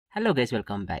Hello guys,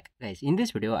 welcome back. Guys, in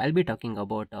this video, I'll be talking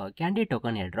about Candy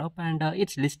Token airdrop and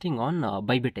its listing on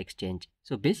Bybit exchange.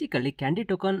 So basically, Candy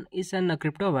Token is an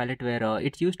crypto wallet where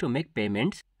it's used to make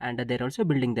payments, and they're also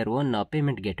building their own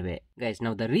payment gateway. Guys,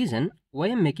 now the reason why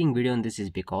I'm making video on this is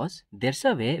because there's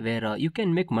a way where you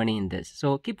can make money in this.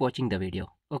 So keep watching the video.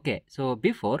 Okay, so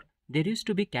before there used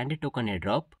to be Candy Token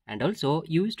airdrop, and also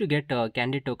you used to get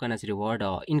Candy Token as reward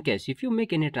in case if you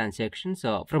make any transactions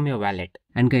from your wallet.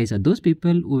 And guys, those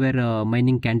people who were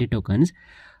mining Candy Tokens,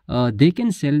 they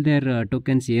can sell their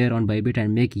tokens here on Bybit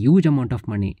and make huge amount of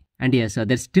money. And yes,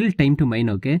 there's still time to mine,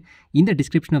 okay? In the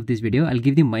description of this video, I'll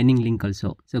give the mining link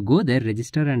also. So go there,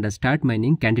 register and start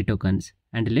mining Candy Tokens.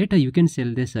 And later you can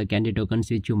sell this Candy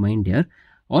Tokens which you mined here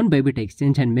on Bybit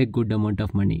exchange and make good amount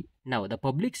of money. Now the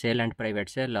public sale and private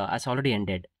sale has already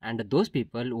ended, and those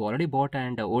people who already bought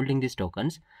and holding these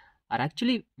tokens are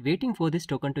actually waiting for this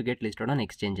token to get listed on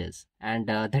exchanges, and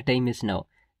the time is now.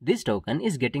 This token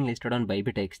is getting listed on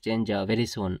Bybit exchange very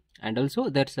soon, and also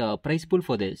there's a price pool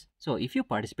for this. So if you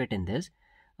participate in this,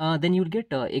 then you'll get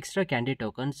extra Candy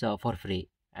tokens for free.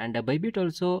 And Bybit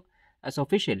also has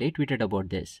officially tweeted about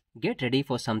this. Get ready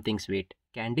for something sweet.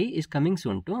 Candy is coming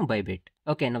soon to Bybit.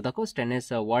 Okay, now the question is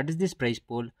what is this price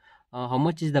pool? How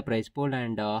much is the price pool,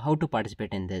 and how to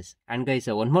participate in this? And guys,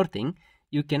 one more thing,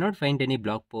 you cannot find any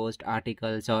blog post,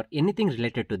 articles or anything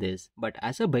related to this. But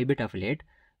as a Bybit affiliate,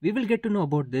 we will get to know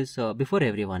about this before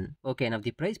everyone. Okay, now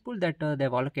the price pool that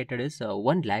they've allocated is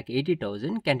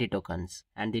 1,80,000 Candy tokens.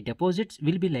 And the deposits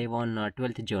will be live on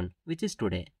 12th June, which is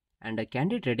today. And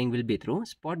Candy trading will be through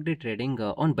spot day trading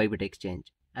on Bybit exchange.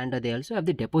 And they also have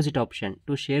the deposit option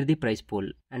to share the price pool,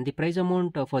 and the price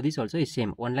amount for this also is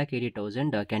same,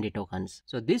 1,80,000 Candy tokens.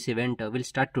 So this event will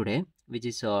start today, which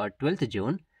is 12th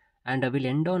June, and will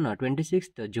end on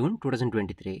 26th June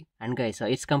 2023. And guys,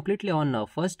 it's completely on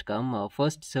first come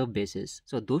first serve basis.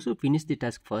 So those who finish the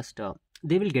task first,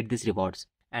 they will get these rewards.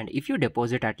 And if you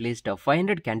deposit at least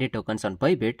 500 Candy tokens on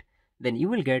Bybit, then you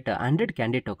will get 100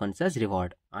 Candy tokens as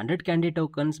reward. 100 Candy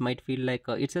tokens might feel like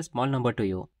it's a small number to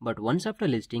you, but once after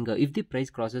listing, if the price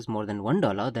crosses more than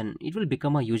 $1, then it will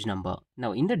become a huge number.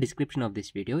 Now in the description of this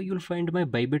video, you will find my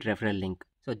Bybit referral link.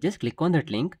 So just click on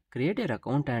that link, create your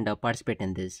account and participate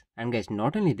in this. And guys,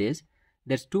 not only this,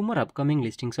 there's 2 more upcoming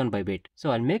listings on Bybit. So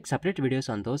I'll make separate videos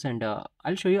on those, and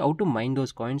I'll show you how to mine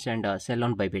those coins and sell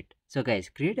on Bybit. So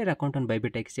guys, create your account on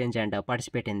Bybit exchange and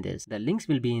participate in this. The links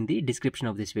will be in the description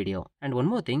of this video. And one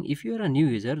more thing, if you are a new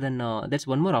user, then there's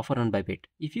one more offer on Bybit.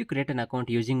 If you create an account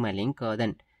using my link,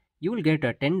 then you will get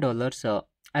 $10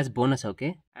 as bonus,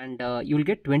 okay? And you will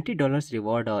get $20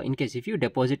 reward in case if you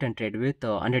deposit and trade with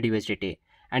 100 USDT.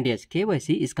 And yes,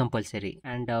 KYC is compulsory.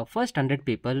 And first 100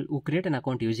 people who create an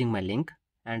account using my link,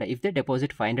 and if they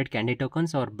deposit 500 Candy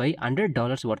tokens or buy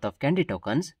 $100 worth of Candy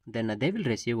tokens, then they will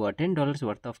receive $10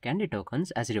 worth of Candy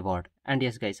tokens as reward. And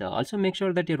yes guys, also make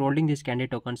sure that you're holding these Candy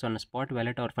tokens on a spot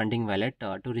wallet or funding wallet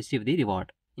to receive the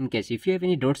reward. In case if you have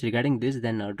any doubts regarding this,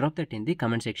 then drop that in the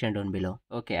comment section down below.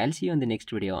 Okay, I'll see you on the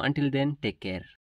next video. Until then, take care.